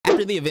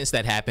After the events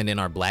that happened in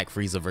our Black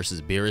Frieza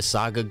vs. Beerus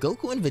saga,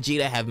 Goku and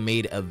Vegeta have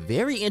made a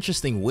very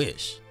interesting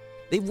wish.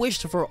 They've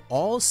wished for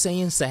all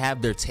Saiyans to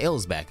have their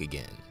tails back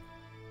again.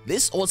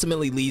 This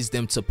ultimately leads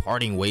them to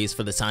parting ways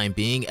for the time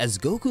being, as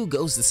Goku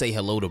goes to say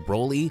hello to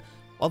Broly,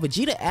 while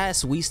Vegeta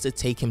asks Whis to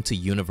take him to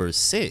Universe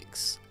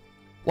 6.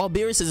 While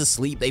Beerus is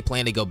asleep, they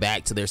plan to go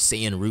back to their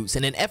Saiyan roots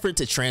in an effort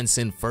to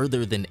transcend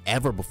further than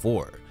ever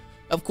before.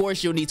 Of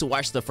course, you'll need to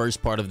watch the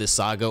first part of this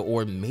saga,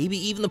 or maybe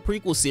even the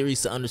prequel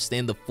series, to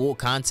understand the full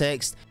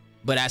context,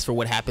 but as for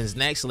what happens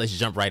next, let's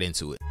jump right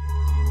into it.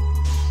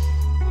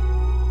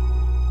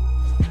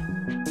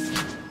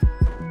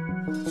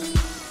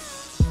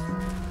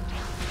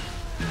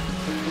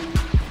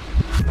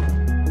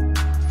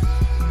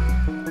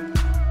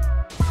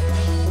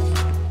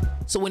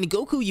 So when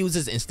Goku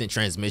uses instant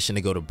transmission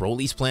to go to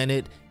Broly's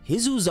planet,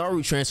 his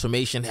Oozaru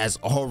transformation has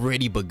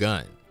already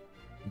begun.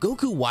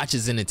 Goku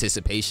watches in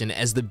anticipation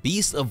as the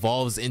beast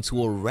evolves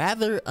into a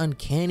rather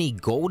uncanny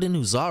golden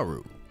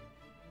Oozaru.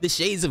 The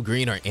shades of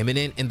green are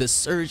imminent and the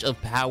surge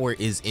of power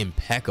is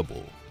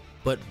impeccable.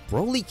 But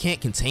Broly can't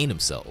contain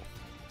himself.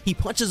 He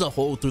punches a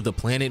hole through the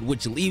planet,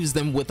 which leaves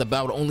them with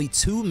about only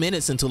 2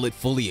 minutes until it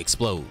fully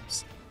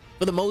explodes.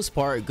 For the most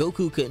part,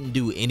 Goku couldn't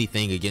do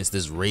anything against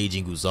this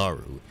raging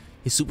Oozaru.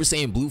 His Super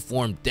Saiyan Blue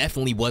form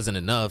definitely wasn't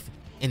enough,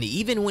 and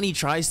even when he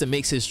tries to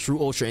mix his true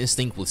Ultra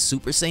Instinct with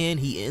Super Saiyan,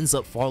 he ends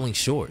up falling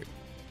short.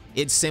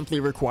 It simply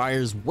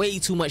requires way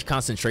too much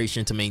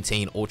concentration to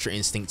maintain Ultra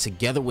Instinct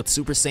together with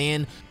Super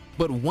Saiyan,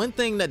 but one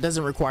thing that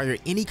doesn't require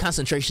any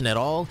concentration at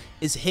all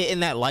is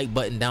hitting that like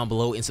button down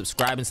below and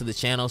subscribing to the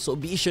channel, so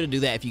be sure to do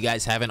that if you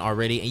guys haven't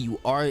already and you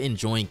are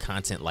enjoying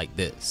content like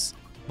this.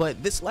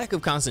 But this lack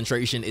of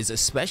concentration is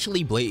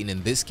especially blatant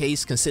in this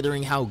case,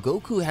 considering how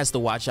Goku has to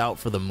watch out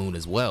for the moon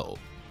as well.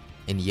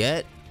 And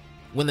yet,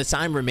 when the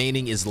time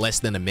remaining is less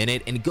than a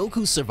minute and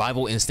Goku's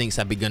survival instincts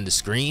have begun to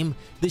scream,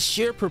 the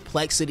sheer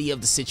perplexity of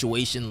the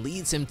situation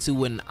leads him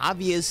to an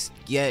obvious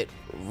yet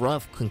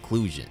rough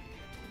conclusion.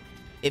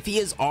 If he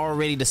has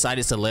already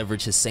decided to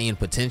leverage his Saiyan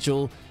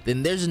potential,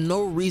 then there's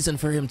no reason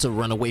for him to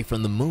run away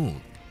from the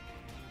moon.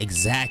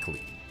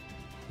 Exactly.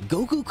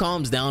 Goku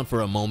calms down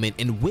for a moment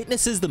and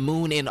witnesses the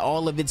moon in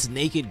all of its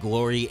naked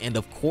glory, and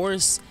of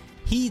course,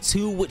 he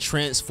too would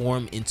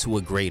transform into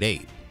a Great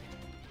Ape.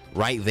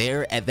 Right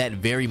there, at that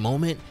very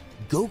moment,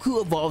 Goku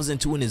evolves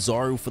into an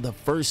Oozaru for the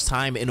first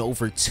time in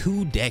over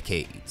 2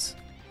 decades.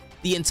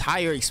 The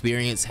entire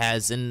experience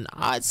has an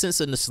odd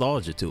sense of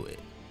nostalgia to it.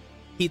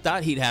 He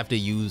thought he'd have to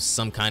use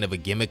some kind of a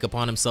gimmick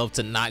upon himself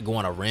to not go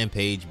on a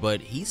rampage,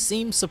 but he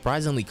seems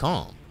surprisingly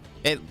calm,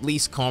 at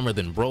least calmer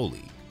than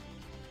Broly.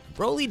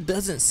 Broly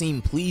doesn't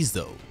seem pleased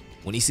though.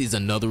 When he sees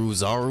another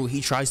Oozaru,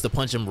 he tries to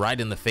punch him right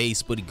in the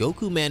face, but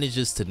Goku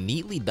manages to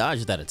neatly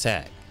dodge that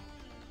attack.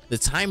 The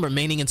time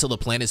remaining until the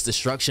planet's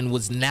destruction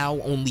was now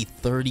only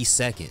 30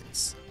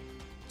 seconds.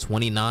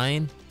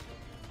 29,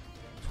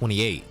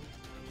 28.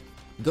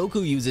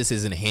 Goku uses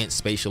his enhanced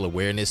spatial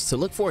awareness to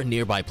look for a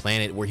nearby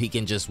planet where he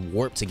can just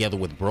warp together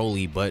with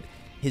Broly, but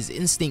his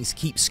instincts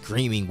keep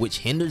screaming, which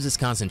hinders his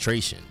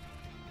concentration.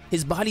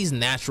 His body's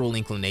natural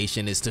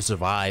inclination is to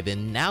survive,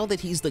 and now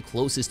that he's the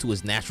closest to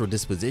his natural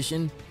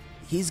disposition,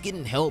 he's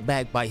getting held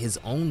back by his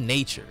own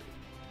nature.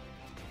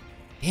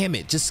 Damn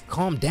it, just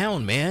calm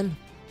down, man.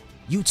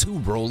 You too,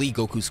 Broly,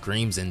 Goku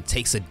screams and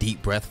takes a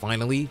deep breath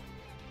finally.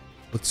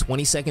 With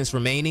 20 seconds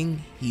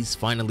remaining, he's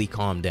finally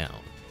calmed down.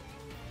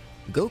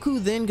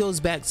 Goku then goes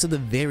back to the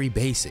very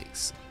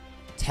basics.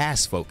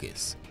 Task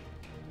focus.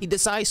 He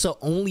decides to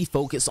only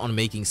focus on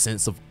making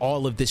sense of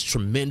all of this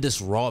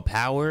tremendous raw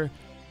power,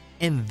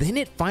 and then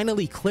it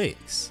finally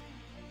clicks.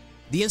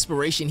 The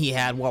inspiration he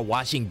had while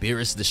watching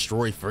Beerus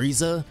destroy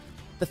Frieza,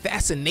 the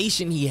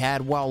fascination he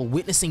had while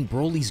witnessing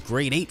Broly's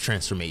Great Ape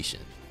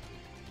transformation.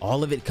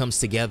 All of it comes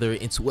together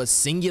into a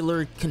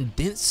singular,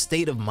 condensed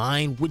state of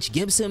mind which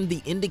gives him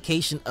the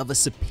indication of a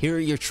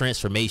superior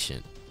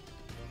transformation.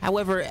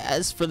 However,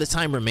 as for the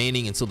time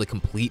remaining until the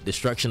complete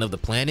destruction of the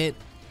planet,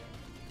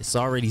 it's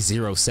already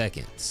 0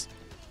 seconds.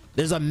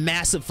 There's a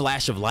massive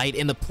flash of light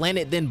and the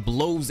planet then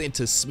blows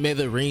into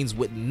smithereens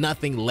with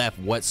nothing left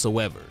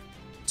whatsoever.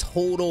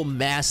 Total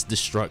mass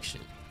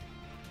destruction.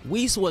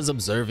 Whis was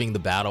observing the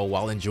battle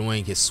while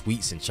enjoying his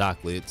sweets and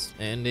chocolates,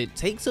 and it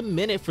takes a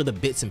minute for the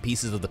bits and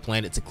pieces of the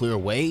planet to clear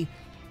away,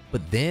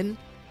 but then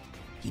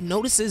he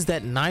notices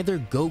that neither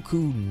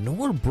Goku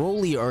nor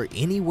Broly are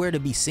anywhere to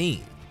be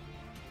seen.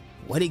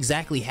 What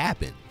exactly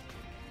happened?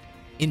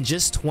 In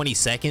just 20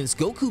 seconds,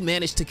 Goku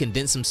managed to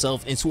condense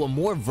himself into a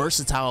more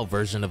versatile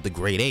version of the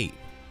Great Ape.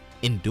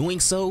 In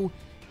doing so,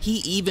 he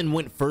even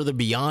went further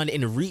beyond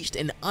and reached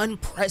an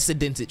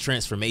unprecedented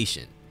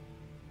transformation.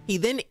 He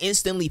then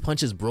instantly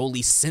punches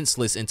Broly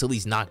senseless until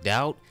he's knocked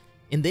out,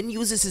 and then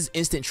uses his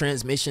instant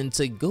transmission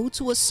to go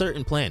to a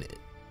certain planet.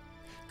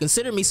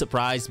 Consider me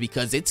surprised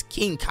because it's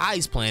King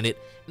Kai's planet,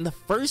 and the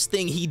first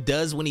thing he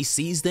does when he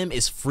sees them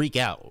is freak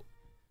out.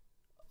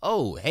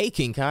 "Oh, hey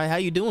King Kai, how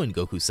you doing?"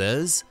 Goku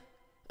says.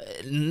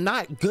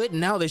 "Not good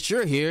now that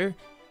you're here."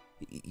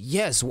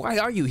 "Yes, why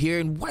are you here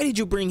and why did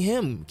you bring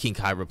him?" King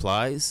Kai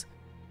replies.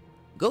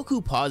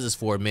 Goku pauses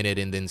for a minute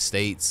and then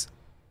states,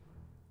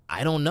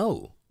 "I don't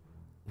know.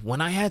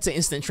 When I had to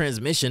instant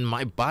transmission,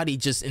 my body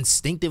just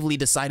instinctively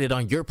decided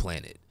on your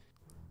planet.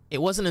 It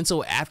wasn't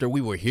until after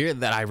we were here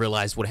that I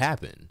realized what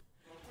happened."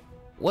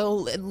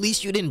 "Well, at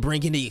least you didn't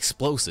bring any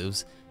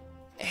explosives."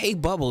 "Hey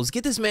Bubbles,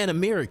 get this man a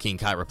mirror," King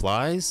Kai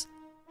replies.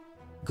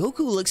 Goku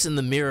looks in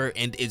the mirror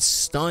and is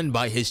stunned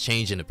by his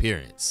change in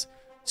appearance.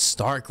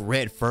 Stark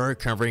red fur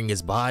covering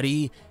his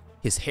body,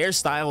 his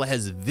hairstyle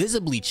has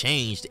visibly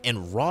changed,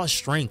 and raw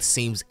strength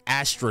seems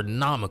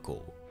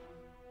astronomical.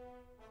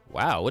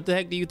 "Wow, what the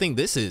heck do you think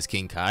this is,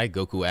 King Kai?"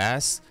 Goku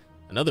asks.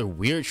 "Another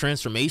weird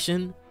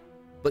transformation?"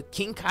 But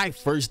King Kai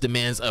first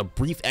demands a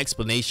brief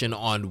explanation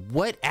on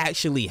what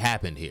actually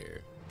happened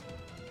here.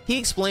 He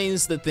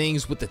explains the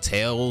things with the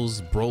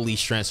tails,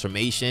 Broly's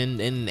transformation,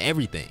 and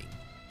everything.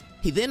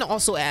 He then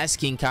also asks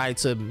King Kai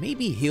to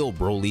maybe heal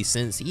Broly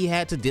since he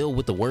had to deal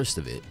with the worst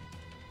of it.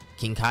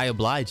 King Kai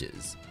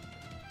obliges.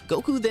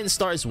 Goku then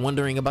starts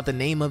wondering about the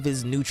name of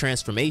his new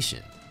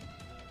transformation.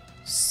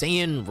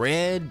 Saiyan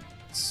Red?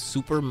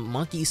 Super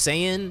Monkey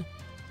Saiyan?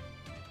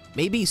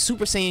 Maybe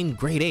Super Saiyan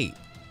Grade 8.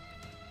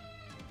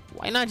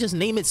 Why not just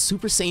name it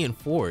Super Saiyan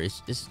 4?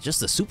 It's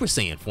just a Super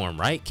Saiyan form,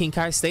 right? King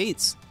Kai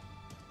states.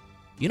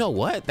 "You know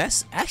what?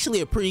 That's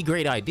actually a pretty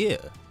great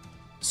idea.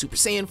 Super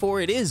Saiyan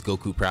 4 it is,"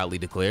 Goku proudly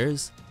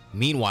declares.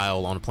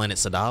 Meanwhile, on planet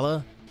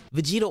Sadala,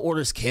 Vegeta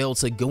orders Kale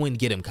to go and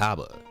get him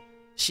Kaba.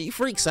 She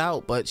freaks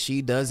out, but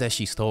she does as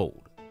she's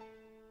told.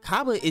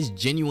 Kaba is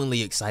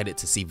genuinely excited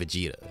to see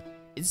Vegeta.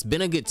 It's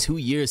been a good 2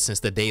 years since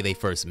the day they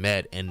first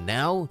met, and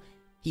now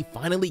he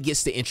finally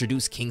gets to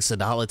introduce King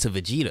Sadala to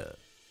Vegeta.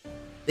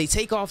 They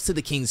take off to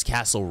the king's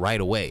castle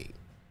right away.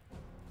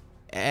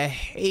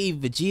 Hey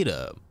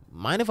Vegeta,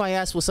 mind if I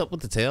ask what's up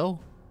with the tail?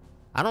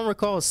 I don't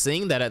recall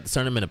seeing that at the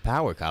Tournament of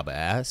Power," Kaba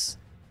asks.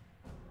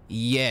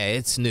 "Yeah,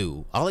 it's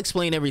new. I'll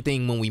explain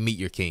everything when we meet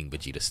your king,"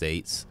 Vegeta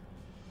states.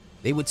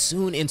 They would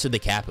soon enter the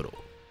capital.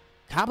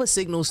 Kaba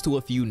signals to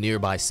a few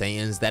nearby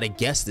Saiyans that a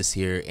guest is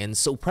here, and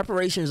so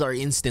preparations are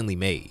instantly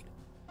made.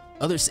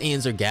 Other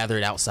Saiyans are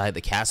gathered outside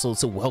the castle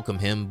to welcome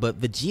him, but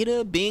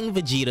Vegeta, being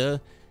Vegeta,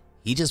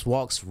 he just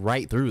walks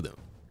right through them.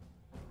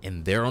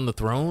 And there on the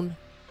throne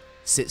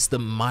sits the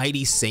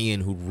mighty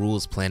Saiyan who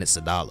rules planet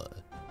Sadala.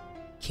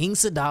 King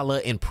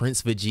Sadala and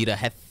Prince Vegeta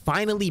have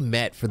finally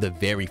met for the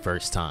very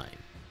first time.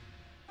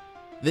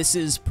 "This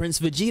is Prince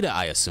Vegeta,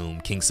 I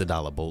assume," King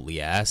Sadala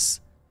boldly asks.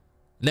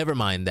 "Never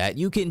mind that,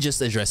 you can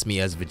just address me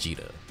as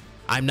Vegeta.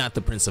 I'm not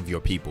the prince of your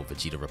people,"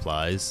 Vegeta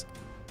replies.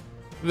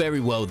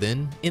 "Very well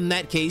then, in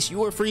that case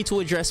you are free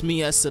to address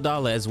me as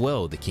Sadala as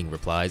well," the king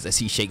replies as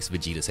he shakes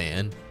Vegeta's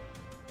hand.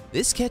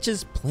 This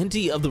catches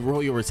plenty of the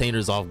royal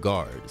retainers off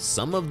guard.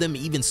 Some of them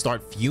even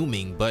start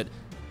fuming, but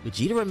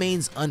Vegeta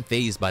remains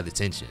unfazed by the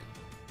tension.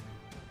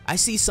 "I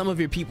see some of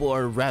your people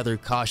are rather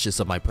cautious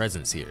of my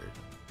presence here.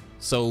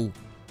 So,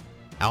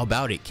 how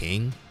about it,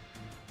 King?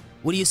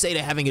 What do you say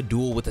to having a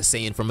duel with a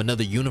Saiyan from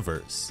another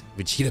universe?"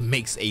 Vegeta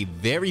makes a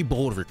very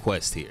bold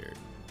request here.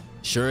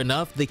 Sure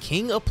enough, the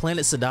king of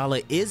planet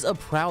Sadala is a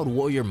proud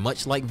warrior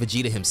much like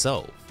Vegeta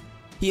himself.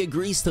 He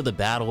agrees to the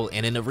battle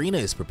and an arena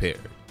is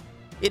prepared.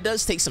 It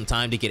does take some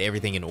time to get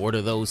everything in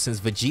order though, since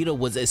Vegeta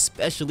was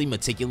especially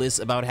meticulous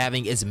about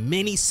having as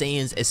many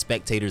Saiyans as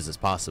spectators as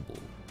possible.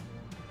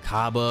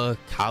 Kaba,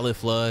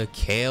 Caulifla,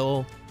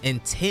 Kale,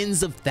 and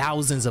tens of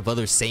thousands of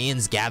other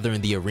Saiyans gather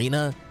in the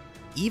arena.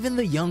 Even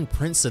the young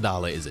Prince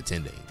Sadala is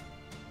attending.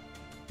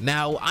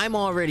 Now, I'm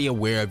already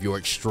aware of your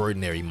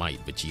extraordinary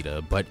might,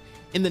 Vegeta, but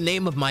in the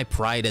name of my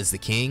pride as the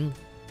king,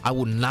 I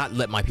will not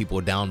let my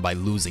people down by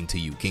losing to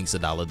you, King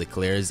Sadala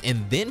declares,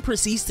 and then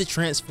proceeds to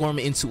transform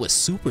into a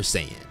Super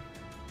Saiyan.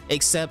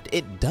 Except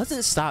it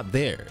doesn't stop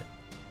there.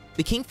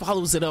 The king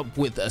follows it up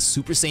with a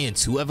Super Saiyan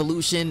 2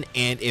 evolution,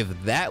 and if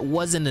that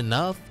wasn't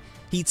enough,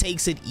 he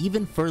takes it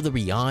even further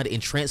beyond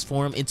and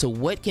transforms into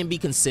what can be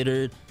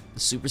considered the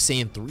Super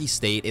Saiyan 3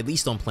 state, at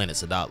least on planet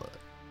Sadala.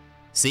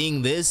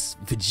 Seeing this,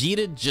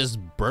 Vegeta just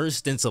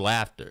burst into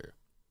laughter.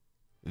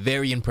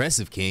 "Very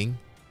impressive, King.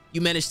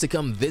 You managed to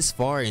come this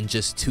far in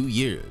just 2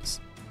 years.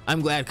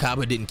 I'm glad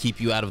Kaba didn't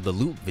keep you out of the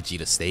loop,"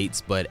 Vegeta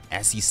states, but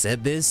as he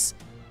said this,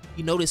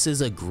 he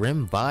notices a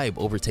grim vibe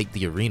overtake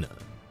the arena.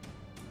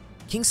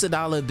 King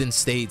Sadala then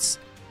states,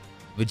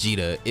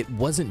 "Vegeta, it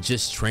wasn't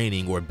just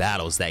training or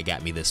battles that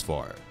got me this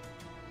far.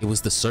 It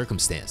was the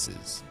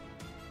circumstances.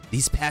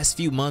 These past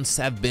few months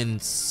have been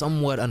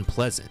somewhat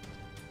unpleasant."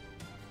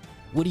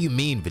 "What do you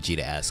mean?"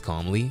 Vegeta asks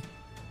calmly.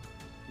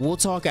 "We'll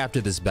talk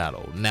after this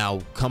battle.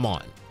 Now, come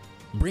on.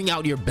 Bring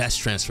out your best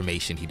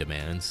transformation," he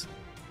demands.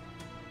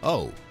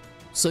 "Oh,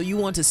 so you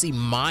want to see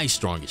my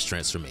strongest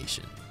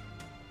transformation?"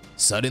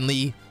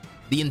 Suddenly,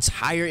 the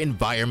entire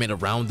environment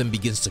around them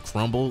begins to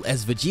crumble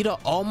as Vegeta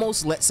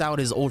almost lets out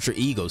his Ultra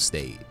Ego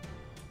state.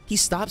 He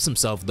stops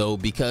himself though,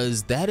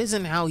 because that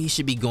isn't how he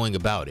should be going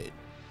about it.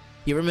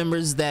 He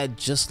remembers that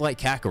just like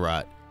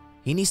Kakarot,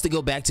 he needs to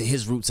go back to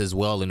his roots as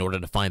well in order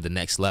to find the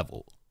next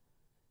level.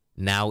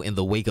 Now, in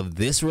the wake of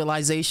this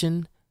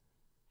realization,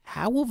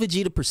 how will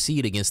Vegeta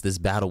proceed against this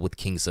battle with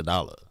King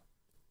Sadala?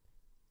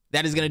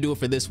 That is going to do it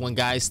for this one,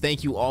 guys.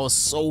 Thank you all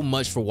so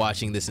much for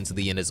watching this until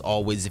the end. As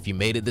always, if you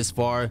made it this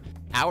far,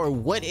 our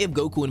What If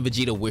Goku and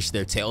Vegeta Wish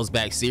Their Tails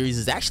Back series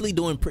is actually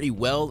doing pretty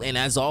well. And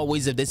as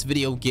always, if this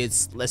video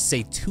gets, let's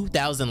say,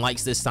 2,000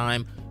 likes this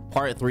time,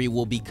 part 3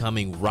 will be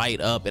coming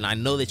right up. And I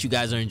know that you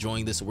guys are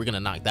enjoying this, so we're going to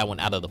knock that one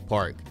out of the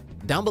park.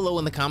 Down below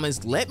in the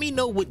comments, let me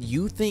know what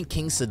you think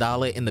King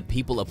Sadala and the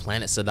people of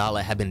Planet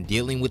Sadala have been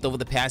dealing with over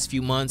the past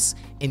few months,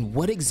 and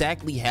what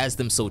exactly has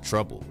them so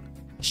troubled.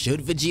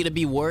 Should Vegeta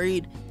be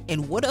worried?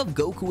 And what of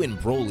Goku and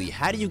Broly?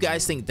 How do you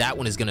guys think that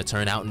one is going to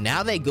turn out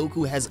now that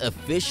Goku has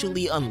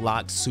officially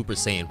unlocked Super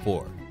Saiyan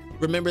 4?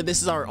 Remember,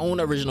 this is our own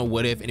original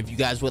What If, and if you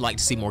guys would like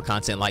to see more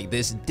content like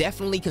this,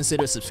 definitely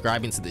consider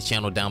subscribing to the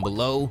channel down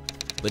below.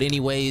 But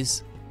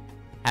anyways,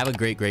 have a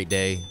great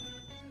day,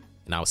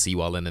 and I'll see you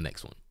all in the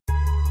next one.